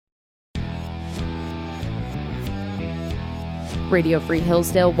Radio Free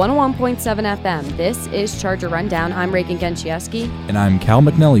Hillsdale 101.7 FM. This is Charger Rundown. I'm Reagan Genchieski. And I'm Cal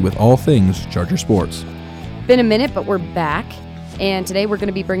McNally with all things Charger Sports. Been a minute, but we're back. And today we're going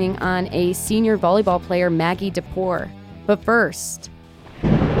to be bringing on a senior volleyball player, Maggie DePore. But first,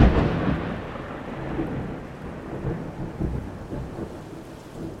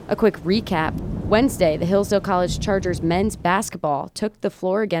 a quick recap. Wednesday, the Hillsdale College Chargers men's basketball took the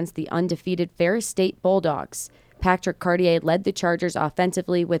floor against the undefeated Ferris State Bulldogs. Patrick Cartier led the Chargers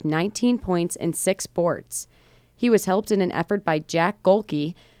offensively with 19 points and 6 boards. He was helped in an effort by Jack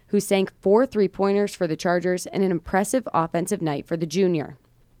Golke, who sank 4 3-pointers for the Chargers and an impressive offensive night for the junior.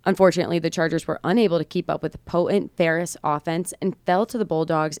 Unfortunately, the Chargers were unable to keep up with the potent Ferris offense and fell to the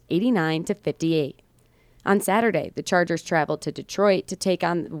Bulldogs 89-58. On Saturday, the Chargers traveled to Detroit to take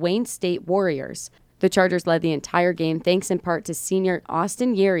on the Wayne State Warriors. The Chargers led the entire game thanks in part to senior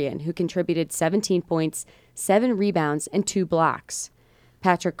Austin Yerian, who contributed 17 points, 7 rebounds, and 2 blocks.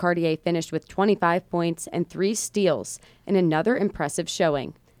 Patrick Cartier finished with 25 points and 3 steals in another impressive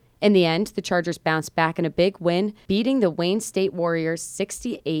showing. In the end, the Chargers bounced back in a big win, beating the Wayne State Warriors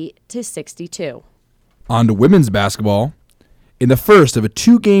 68-62. On to women's basketball. In the first of a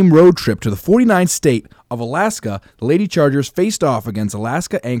 2-game road trip to the 49th state of Alaska, the Lady Chargers faced off against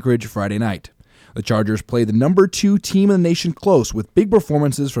Alaska Anchorage Friday night. The Chargers played the number 2 team in the nation close with big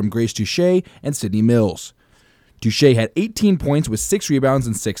performances from Grace Touche and Sydney Mills. Touche had 18 points with 6 rebounds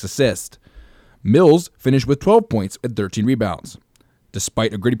and 6 assists. Mills finished with 12 points and 13 rebounds.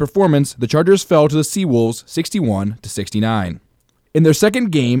 Despite a gritty performance, the Chargers fell to the Seawolves 61-69. In their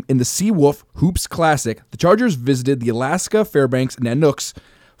second game in the Seawolf Hoops Classic, the Chargers visited the Alaska Fairbanks Nanooks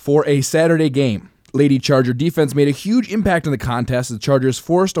for a Saturday game. Lady Charger defense made a huge impact in the contest as the Chargers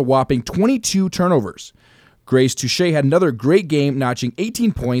forced a whopping 22 turnovers. Grace Touche had another great game, notching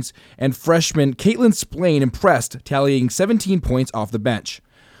 18 points, and freshman Caitlin Splain impressed, tallying 17 points off the bench.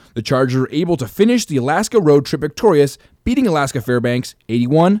 The Chargers were able to finish the Alaska road trip victorious, beating Alaska Fairbanks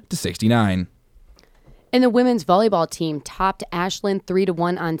 81-69. And the women's volleyball team topped Ashland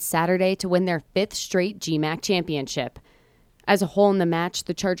 3-1 on Saturday to win their 5th straight GMAC championship. As a whole in the match,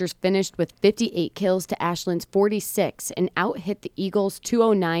 the Chargers finished with 58 kills to Ashland's 46 and out-hit the Eagles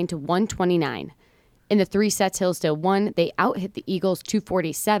 209-129. In the 3 sets Hillsdale won, they out-hit the Eagles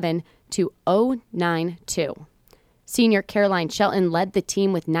 247-092. Senior Caroline Shelton led the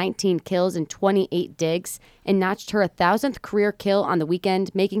team with 19 kills and 28 digs and notched her 1,000th career kill on the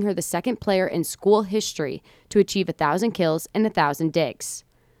weekend, making her the second player in school history to achieve 1,000 kills and 1,000 digs.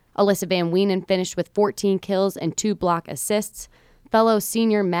 Alyssa Van Wienen finished with 14 kills and 2 block assists. Fellow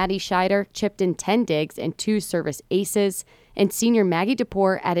senior Maddie Scheider chipped in 10 digs and 2 service aces, and senior Maggie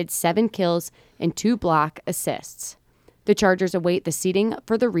DePore added 7 kills and 2 block assists. The Chargers await the seeding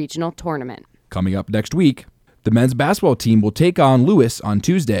for the regional tournament. Coming up next week, the men's basketball team will take on Lewis on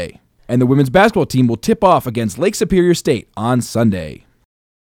Tuesday, and the women's basketball team will tip off against Lake Superior State on Sunday.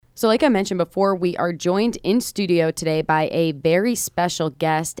 So like I mentioned before, we are joined in studio today by a very special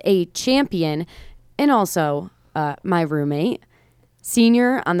guest, a champion, and also my roommate,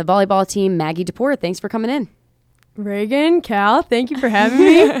 senior on the volleyball team, Maggie DePore. Thanks for coming in. Reagan, Cal, thank you for having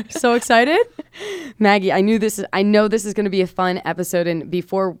me. So excited. Maggie, I know this is going to be a fun episode, and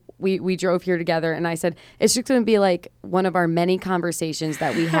before we drove here together, and I said, it's just going to be like one of our many conversations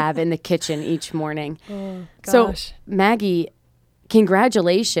that we have in the kitchen each morning. Oh, gosh. So, Maggie,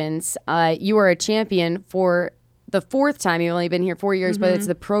 congratulations. You are a champion for the 4th time. You've only been here 4 years, but it's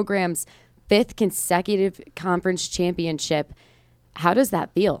the program's 5th consecutive conference championship. How does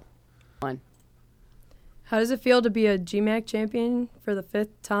that feel? How does it feel to be a GMAC champion for the 5th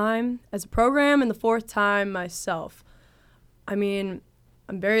time as a program and the 4th time myself? I mean,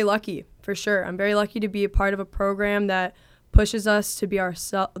 I'm very lucky, for sure. I'm very lucky to be a part of a program that pushes us to be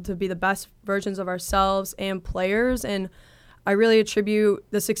the best versions of ourselves and players, and I really attribute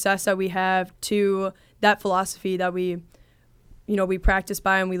the success that we have to that philosophy that we practice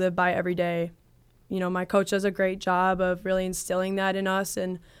by and we live by every day. My coach does a great job of really instilling that in us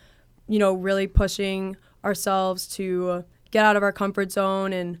and, really pushing ourselves to get out of our comfort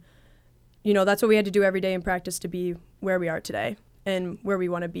zone. And, that's what we had to do every day in practice to be where we are today and where we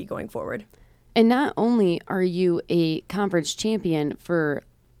want to be going forward. And not only are you a conference champion for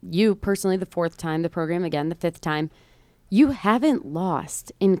you personally, the 4th time, the program, again, the 5th time, you haven't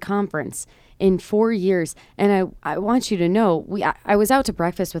lost in conference in 4 years. And I want you to know, I was out to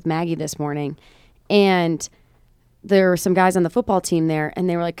breakfast with Maggie this morning, and there were some guys on the football team there, and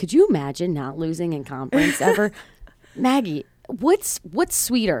they were like, could you imagine not losing in conference ever? Maggie, what's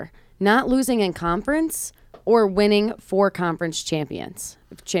sweeter, not losing in conference or winning 4 conference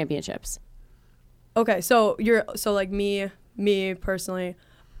championships? Okay, so like me me personally,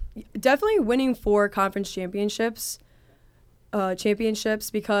 definitely winning 4 conference championships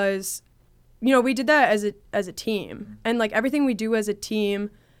because, you know, we did that as a team. And, like, everything we do as a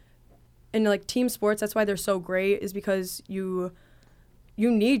team and, like, team sports, that's why they're so great, is because you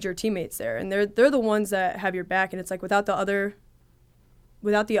need your teammates there. And they're the ones that have your back. And it's like without the other,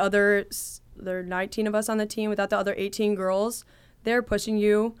 there are 19 of us on the team, without the other 18 girls, they're pushing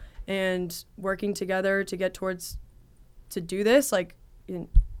you and working together to get towards, to do this. Like,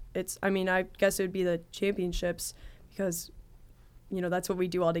 I guess it would be the championships because, you know, that's what we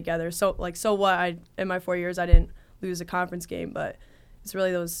do all together. So, like, so what? In my 4 years, I didn't lose a conference game, but it's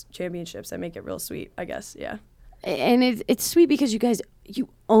really those championships that make it real sweet, I guess. Yeah. And it's sweet because you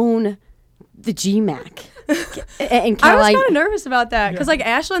own the GMAC. And I was kind of nervous about that because, like,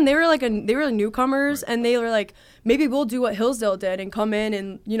 Ashland, they were newcomers, and they were like, maybe we'll do what Hillsdale did and come in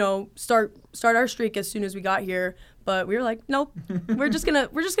and, you know, start our streak as soon as we got here. But we were like, nope, we're just gonna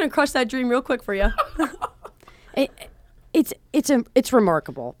crush that dream real quick for you. It's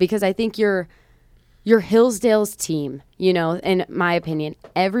remarkable because I think you're Hillsdale's team, you know, in my opinion.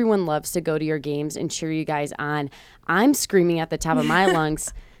 Everyone loves to go to your games and cheer you guys on. I'm screaming at the top of my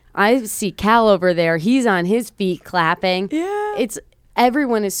lungs. I see Cal over there. He's on his feet clapping. Yeah.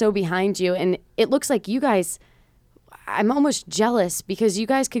 Everyone is so behind you, and it looks like you guys, I'm almost jealous because you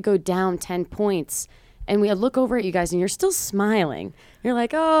guys could go down 10 points and we look over at you guys and you're still smiling. You're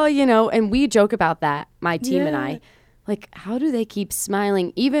like, oh, you know, and we joke about that, my team and I. Like, how do they keep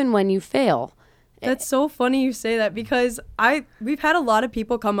smiling even when you fail? That's so funny you say that because we've had a lot of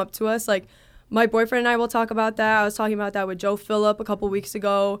people come up to us. Like, my boyfriend and I will talk about that. I was talking about that with Joe Phillip a couple weeks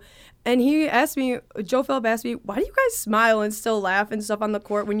ago. And Joe Phillip asked me, why do you guys smile and still laugh and stuff on the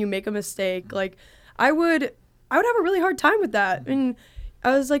court when you make a mistake? Like, I would have a really hard time with that. And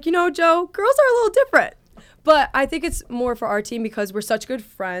I was like, you know, Joe, girls are a little different. But I think it's more for our team because we're such good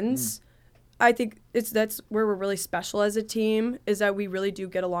friends. I think that's where we're really special as a team, is that we really do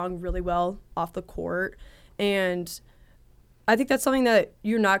get along really well off the court. And I think that's something that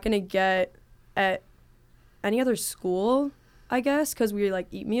you're not going to get at any other school, I guess, because we, like,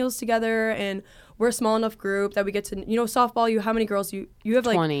 eat meals together and we're a small enough group that we get to, you know, softball, how many girls you have,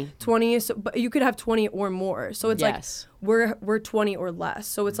 like 20, so, but you could have 20 or more. So it's like we're 20 or less.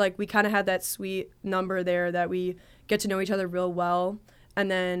 So it's like we kind of had that sweet number there that we get to know each other real well. And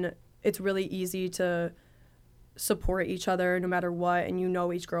then it's really easy to support each other no matter what, and you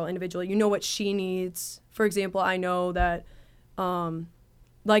know each girl individually. You know what she needs. For example, I know that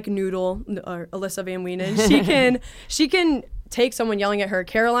like Noodle or Alyssa Van Wienen, she can take someone yelling at her.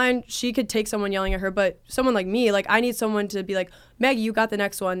 Caroline, she could take someone yelling at her, but someone like me, like, I need someone to be like, Maggie, you got the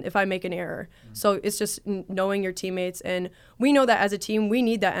next one if I make an error. So it's just knowing your teammates, and we know that as a team, we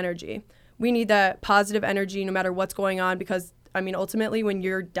need that energy. We need that positive energy no matter what's going on, because, I mean, ultimately, when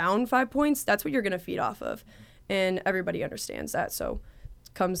you're down 5 points, that's what you're going to feed off of, and everybody understands that. So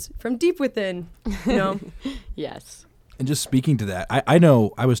it comes from deep within, you know? Yes. And just speaking to that, I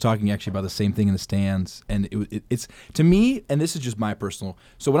know I was talking actually about the same thing in the stands, and it's to me, and this is just my personal.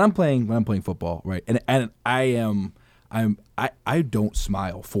 So when I'm playing football, right, and I don't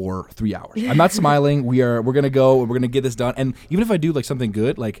smile for 3 hours. I'm not smiling. We're gonna go. We're gonna get this done. And even if I do like something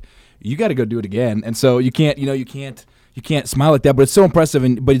good, like, you got to go do it again. And so you can't smile like that. But it's so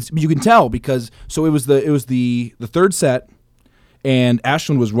impressive, but you can tell because it was the third set. And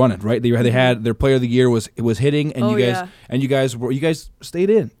Ashland was running, right? They had their player of the year was hitting, and you guys stayed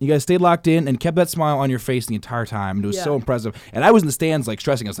in. You guys stayed locked in and kept that smile on your face the entire time. And it was so impressive. And I was in the stands, like,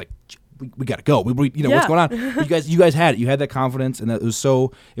 stressing. I was like, we got to go. What's going on? You guys had it. You had that confidence, and it was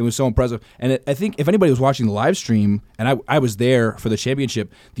so impressive. And I think if anybody was watching the live stream, and I was there for the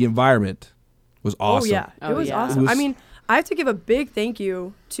championship, the environment was awesome. It was awesome. I mean, I have to give a big thank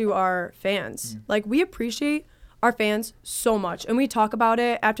you to our fans. Like, we appreciate our fans so much, and we talk about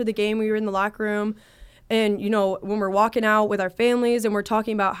it after the game. We were in the locker room, and, you know, when we're walking out with our families, and we're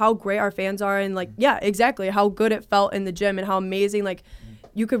talking about how great our fans are, and, like, yeah, exactly, how good it felt in the gym and how amazing, like,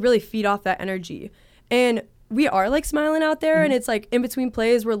 you could really feed off that energy. And we are, like, smiling out there, and it's like in between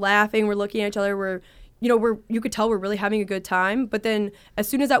plays, we're laughing, we're looking at each other, you could tell we're really having a good time. But then as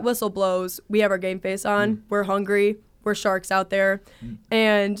soon as that whistle blows, we have our game face on. We're hungry. We're sharks out there.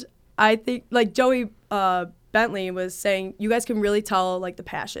 And I think, like, Joey Bentley was saying, you guys can really tell, like, the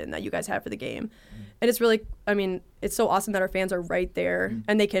passion that you guys have for the game. And it's really, I mean, it's so awesome that our fans are right there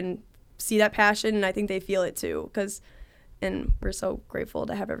and they can see that passion, and I think they feel it too, and we're so grateful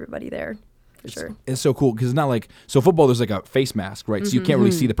to have everybody there for sure. It's so cool because it's not like football. There's like a face mask, right? So you can't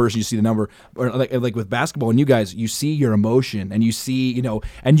really see the person. You see the number, or like with basketball. And you guys, you see your emotion, and you see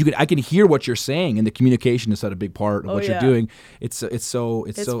and I can hear what you're saying, and the communication is such a big part of what you're doing. It's so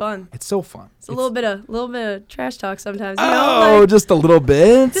fun. It's so fun. It's a little bit of trash talk sometimes. Just a little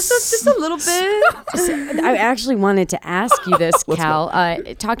bit. Just a little bit. I actually wanted to ask you this, Cal.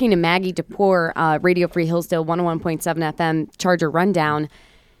 Talking to Maggie DePore, Radio Free Hillsdale 101.7 FM Charger Rundown.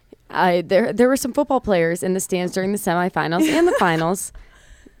 There were some football players in the stands during the semifinals and the finals.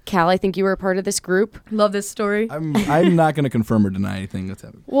 Cal, I think you were a part of this group. Love this story. I'm not going to confirm or deny anything that's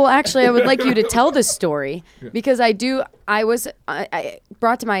happened. Well, actually, I would like you to tell the story because I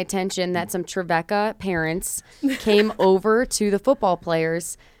brought to my attention that some Trevecca parents came over to the football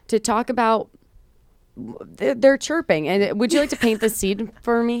players to talk about their chirping. And would you like to paint the scene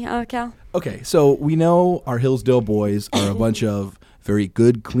for me, Cal? Okay, so we know our Hillsdale boys are a bunch of very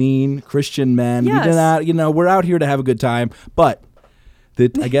good, clean Christian men. Yes. We do not, we're out here to have a good time, but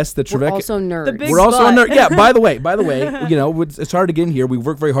I guess the Trevecca. We're also nerds. We're also nerds. Yeah. By the way, it's hard to get in here. We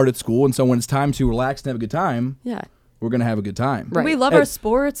work very hard at school, and so when it's time to relax and have a good time, we're gonna have a good time. Right. We love our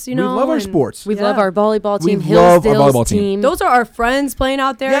sports. We love our sports. We love our volleyball team. We love our Hillsdale's volleyball team. Those are our friends playing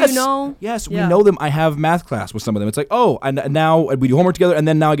out there. Yes, we know them. I have math class with some of them. It's like, and now we do homework together, and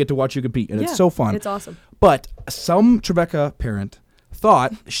then now I get to watch you compete, and it's so fun. It's awesome. But some Trevecca parent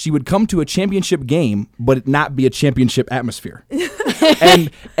thought she would come to a championship game, but it not be a championship atmosphere.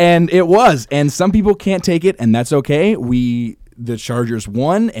 and it was. And some people can't take it, and that's okay. The Chargers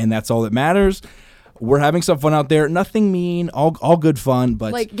won, and that's all that matters. We're having some fun out there. Nothing mean, all good fun.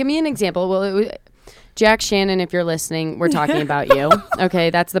 But give me an example. Well, Jack Shannon, if you're listening, we're talking about you.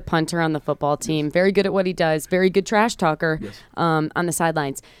 Okay, that's the punter on the football team. Very good at what he does. Very good trash talker on the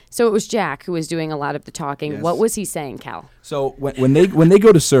sidelines. So it was Jack who was doing a lot of the talking. Yes. What was he saying, Cal? So when they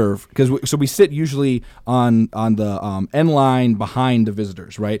go to serve, because we sit usually on the end line behind the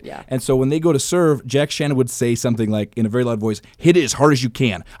visitors, right? Yeah. And so when they go to serve, Jack Shannon would say something like in a very loud voice, "Hit it as hard as you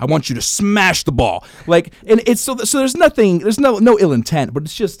can. I want you to smash the ball." And it's so there's no ill intent, but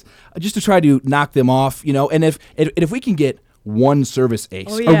it's just to try to knock them off, And if we can get one service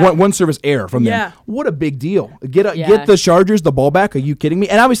ace or one service error from them, what a big deal. Get the Chargers the ball back. Are you kidding me?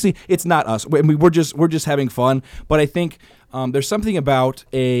 And obviously it's not us. I mean, we're just having fun, but I think there's something about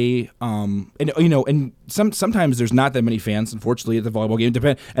sometimes there's not that many fans, unfortunately, at the volleyball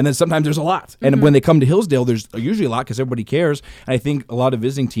game, and then sometimes there's a lot. And when they come to Hillsdale, there's usually a lot because everybody cares. And I think a lot of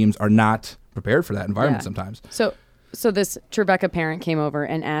visiting teams are not prepared for that environment sometimes. So this Trevecca parent came over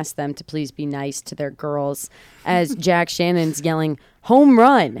and asked them to please be nice to their girls as Jack Shannon's yelling home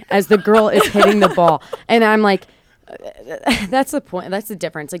run as the girl is hitting the ball. And I'm like, that's the point. That's the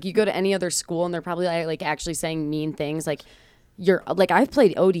difference. Like you go to any other school and they're probably like actually saying mean things. Like I've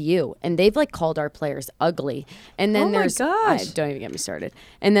played ODU and they've called our players ugly. And then there's, don't even get me started.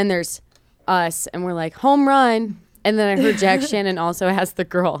 And then there's us and we're like home run. And then I heard Jack Shannon also ask the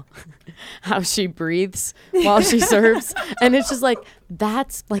girl how she breathes while she serves. And it's just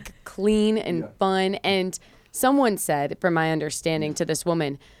that's clean and fun. And someone said, from my understanding to this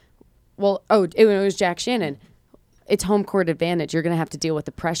woman, it was Jack Shannon. It's home court advantage. You're going to have to deal with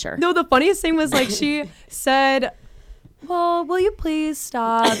the pressure. No, the funniest thing was she said, well, will you please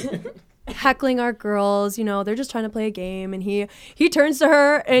stop heckling our girls? They're just trying to play a game. And he turns to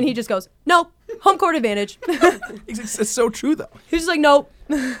her and he just goes, no. Home court advantage. It's so true, though. He's just like, nope.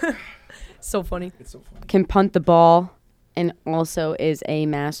 So funny. It's so funny. Can punt the ball and also is a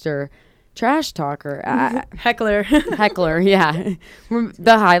master trash talker. Heckler, yeah.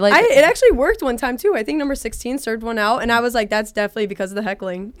 The highlight. It actually worked one time, too. I think number 16 served one out, and I was like, that's definitely because of the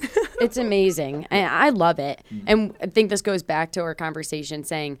heckling. It's amazing. I love it. And I think this goes back to our conversation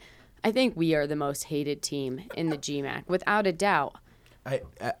saying, I think we are the most hated team in the GMAC, without a doubt. I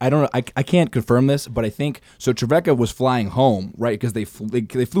don't know. I can't confirm this, but I think so. Trevecca was flying home, right? Because they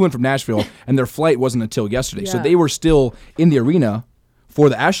flew in from Nashville, and their flight wasn't until yesterday. So they were still in the arena for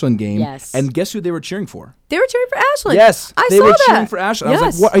the Ashland game. Yes. And guess who they were cheering for? They were cheering for Ashland. Yes, I they saw were that. cheering for Ashland. Yes. I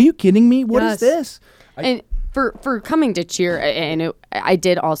was like, "What? Are you kidding me? What is this?" And for coming to cheer, and I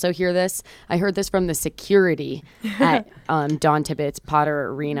did also hear this. I heard this from the security at Don Tibbetts Potter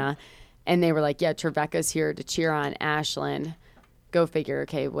Arena, and they were like, "Yeah, Trevecca's here to cheer on Ashland." Go figure.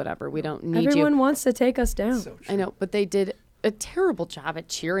 Okay, whatever. We don't need Everyone wants to take us down. So I know, but they did a terrible job at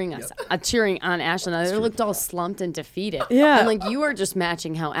cheering us, cheering on Ashland. They looked all slumped and defeated. Yeah. And you are just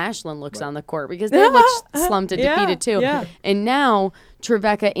matching how Ashland looks on the court because they look slumped and defeated too. Yeah. And now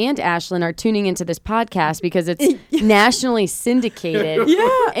Trevecca and Ashland are tuning into this podcast because it's nationally syndicated.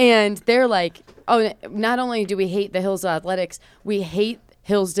 Yeah. And they're like, oh, not only do we hate the Hills Athletics, we hate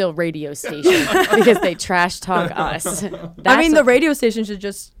Hillsdale radio station because they trash talk us. I mean, the radio station should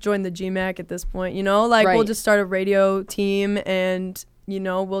just join the GMAC at this point, you know? Like, we'll just start a radio team and, you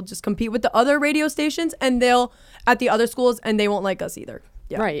know, we'll just compete with the other radio stations and they'll, at the other schools, and they won't like us either.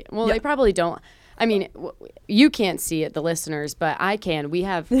 Yeah. Right. Well, they probably don't. I mean, you can't see it, the listeners, but I can. We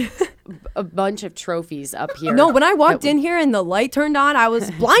have a bunch of trophies up here. No, when I walked in here and the light turned on, I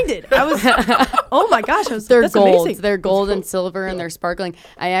was blinded. I was, oh my gosh, they're that's gold. amazing. They're gold and silver, and they're sparkling.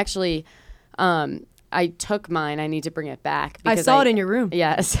 I actually, I took mine. I need to bring it back. I saw it in your room.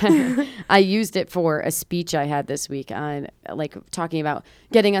 Yes. I used it for a speech I had this week on, like, talking about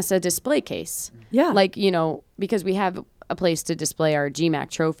getting us a display case. Yeah. Like, you know, because we have a place to display our GMAC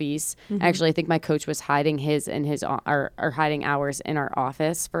trophies. Mm-hmm. Actually, I think my coach was hiding his in his or hiding ours in our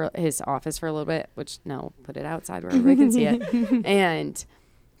office for his office for a little bit. Which no, put it outside where everybody can see it. And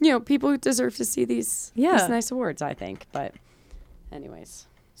you know, people deserve to see these nice awards. I think, but anyways,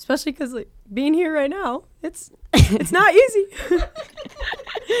 especially because like being here right now, it's not easy.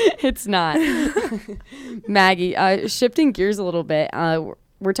 It's not. Maggie, shifting gears a little bit.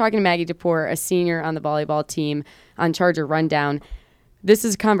 We're talking to Maggie DePore, a senior on the volleyball team on Charger Rundown. This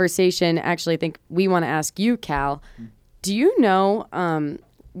is a conversation, actually, I think we want to ask you, Cal. Do you know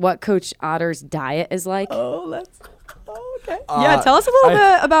what Coach Otter's diet is like? Okay. Yeah, tell us a little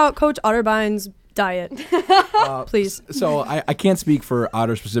bit about Coach Otterbine's diet, please. So I can't speak for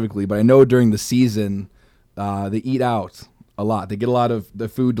Otter specifically, but I know during the season they eat out a lot. They get a lot of the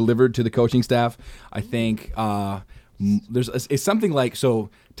food delivered to the coaching staff. I think it's something like, so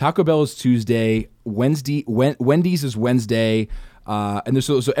Taco Bell is Tuesday, Wendy's is Wednesday, and there's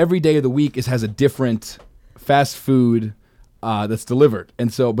so every day of the week has a different fast food that's delivered.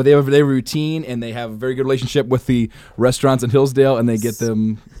 And so, but they have a routine and they have a very good relationship with the restaurants in Hillsdale, and they get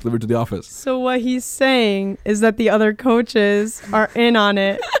them delivered to the office. So what he's saying is that the other coaches are in on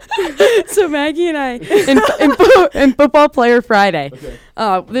it. So Maggie and I in Football Player Friday.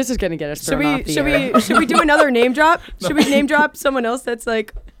 Okay. This is gonna get us thrown off the air. Should we do another name drop? Should we name drop someone else that's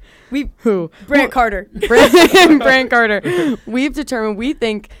like Brant Carter. Brant Carter. We've determined we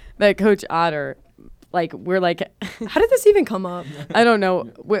think that Coach Otter, we're like, how did this even come up? I don't know.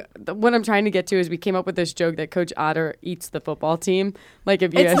 What I'm trying to get to is we came up with this joke that Coach Otter eats the football team. Like,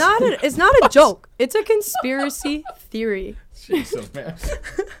 if you it's not a joke. It's a conspiracy theory. She's so mad.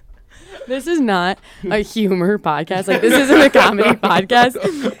 This is not a humor podcast. Like, this isn't a comedy podcast.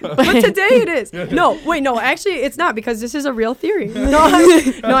 But today it is. No, actually it's not, because this is a real theory. No,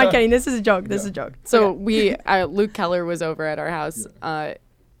 I'm kidding. This is a joke. This is a joke. So Luke Keller was over at our house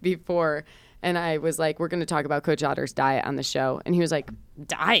before, and I was like, we're going to talk about Coach Otter's diet on the show. And he was like,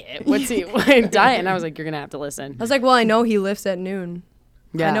 diet? What's he diet? And I was like, you're going to have to listen. I was like, well, I know he lifts at noon.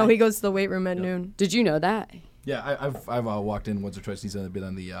 Yeah. I know he goes to the weight room at noon. Did you know that? Yeah, I've walked in once or twice. He's been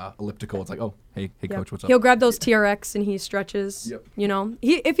on the elliptical. It's like, oh, hey, Coach, what's up? He'll grab those TRX and he stretches. Yep. You know,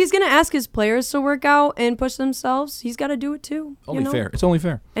 if he's gonna ask his players to work out and push themselves, he's got to do it too. Fair. It's only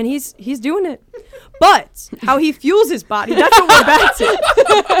fair. And he's doing it. But how he fuels his body—that's what we're back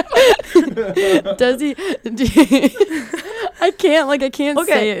to. Does he? I can't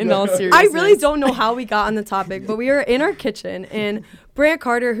say it in all seriousness. I really don't know how we got on the topic, but we were in our kitchen and Brant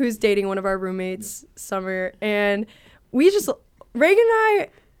Carter, who's dating one of our roommates, Summer, and Reagan and I,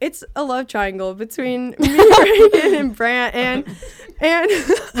 it's a love triangle between me, Reagan, and Brant, and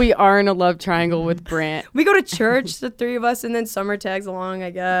we are in a love triangle with Brant. We go to church, the three of us, and then Summer tags along,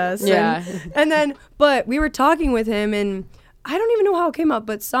 I guess. Yeah. But we were talking with him, and I don't even know how it came up,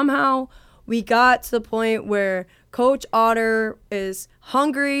 but somehow we got to the point where Coach Otter is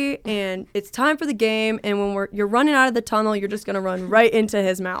hungry and it's time for the game, and when you're running out of the tunnel, you're just going to run right into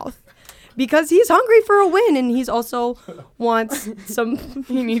his mouth. Because he's hungry for a win, and he's also wants some...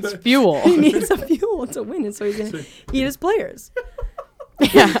 he needs fuel. He needs some fuel to win, and so he's going to eat his players.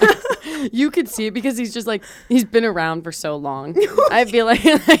 Yeah. You could see it because he's just he's been around for so long. I feel like,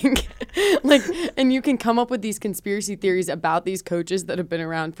 and you can come up with these conspiracy theories about these coaches that have been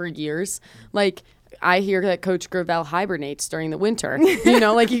around for years. Like, I hear that Coach Gravel hibernates during the winter. You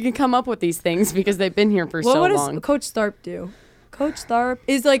know, you can come up with these things because they've been here for so long. What does Coach Tharp do? Coach Tharp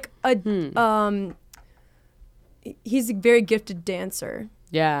is he's a very gifted dancer.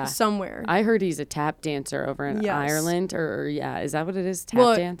 Yeah. Somewhere. I heard he's a tap dancer over in Ireland, or is that what it is?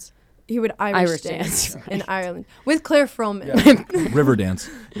 Dance? He would Irish dance right. In Ireland with Claire Froman. Yeah. River dance.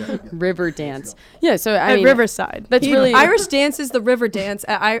 Yeah. River dance. Yeah, so I mean, Riverside. That's really Irish dance is the river dance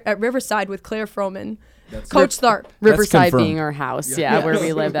at Riverside with Claire Froman. Coach Tharp. Riverside being our house. Yeah, where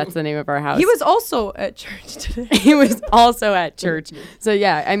we live. That's the name of our house. He was also at church today. He was also at church. So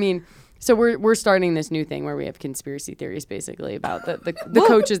yeah, I mean, So we're starting this new thing where we have conspiracy theories basically about the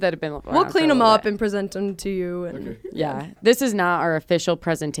coaches that have been around. We'll clean for a them little up bit. and present them to you. And Okay. Yeah, this is not our official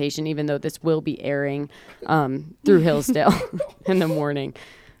presentation, even though this will be airing through Hillsdale in the morning.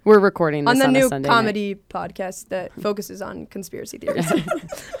 We're recording this on the on a new Sunday night. comedy podcast that focuses on conspiracy theories.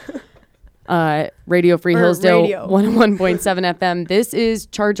 Radio Free Or Hillsdale radio. 101.7 FM. This is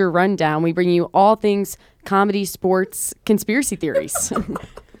Charger Rundown. We bring you all things comedy, sports, conspiracy theories.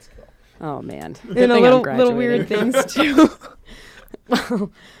 Oh man, Good and a thing I'm little weird graduating. things too.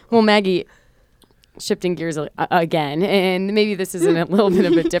 Well, Maggie, shifting gears again, and maybe this is in a little bit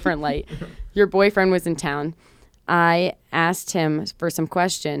of a different light. Your boyfriend was in town. I asked him for some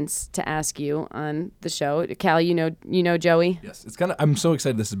questions to ask you on the show. Cal, you know Joey. Yes, it's kind of. I'm so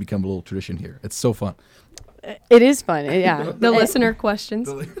excited. This has become a little tradition here. It's so fun. It is fun. Yeah. The listener questions.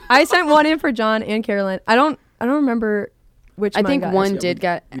 I sent one in for John and Carolyn. I don't remember which. I mine think got. one Yeah, did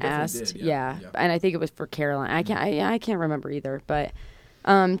get we definitely asked. did, Yeah. yeah. And I think it was for Caroline. I can't remember either. But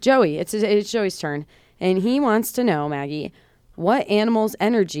Joey, it's Joey's turn, and he wants to know, Maggie, what animal's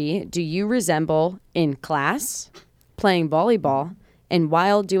energy do you resemble in class, playing volleyball, and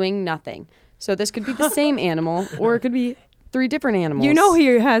while doing nothing? So this could be the same animal, or it could be 3 different animals. You know he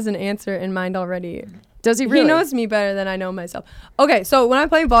has an answer in mind already. Does he really? He knows me better than I know myself. Okay, so when I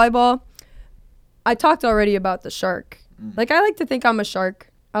play volleyball, I talked already about the shark. Like, I like to think I'm a shark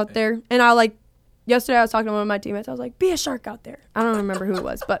out there. And yesterday I was talking to one of my teammates. I was like, be a shark out there. I don't remember who it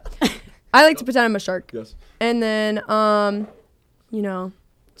was, but I like to pretend I'm a shark. Yes. And then,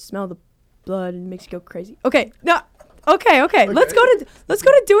 smell the blood and it makes you go crazy. Okay, no. Okay. Let's go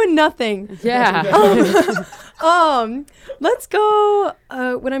to doing nothing. Yeah. Let's go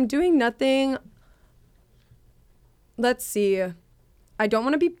when I'm doing nothing. Let's see. I don't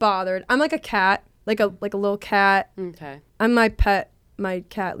want to be bothered. I'm like a cat, like a little cat. Okay. I'm my pet, my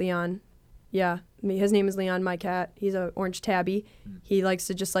cat Leon. Yeah, his name is Leon, my cat. He's a orange tabby. He likes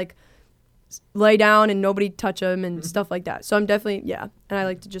to just like lay down and nobody touch him and stuff like that. So I'm definitely and I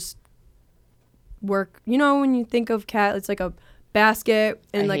like to just work. You know, when you think of cat, it's like a basket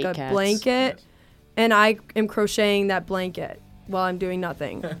and I like hate a cats. blanket, and I am crocheting that blanket while I'm doing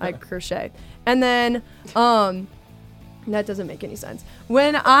nothing. I crochet, and then that doesn't make any sense.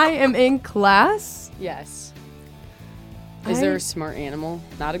 When I am in class, Yes. Is there a smart animal?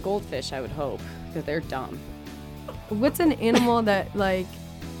 Not a goldfish, I would hope, because they're dumb. what's an animal that, like,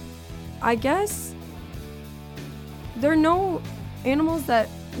 I guess there are no animals that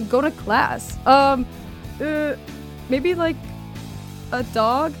go to class. Maybe like a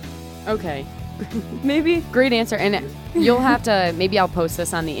dog, Okay. maybe. Great answer. And you'll have to, maybe I'll post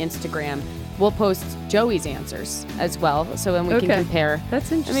this on the Instagram. We'll post Joey's answers as well, so then we can Okay. compare. That's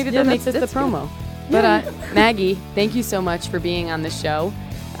And interesting. maybe that makes it the that's good. promo. Yeah. But Maggie, thank you so much for being on the show.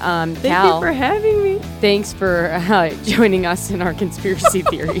 Thank Cal, you for having me. thanks for joining us in our conspiracy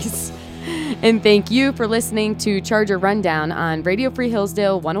theories. And thank you for listening to Charger Rundown on Radio Free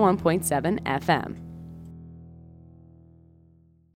Hillsdale 101.7 FM.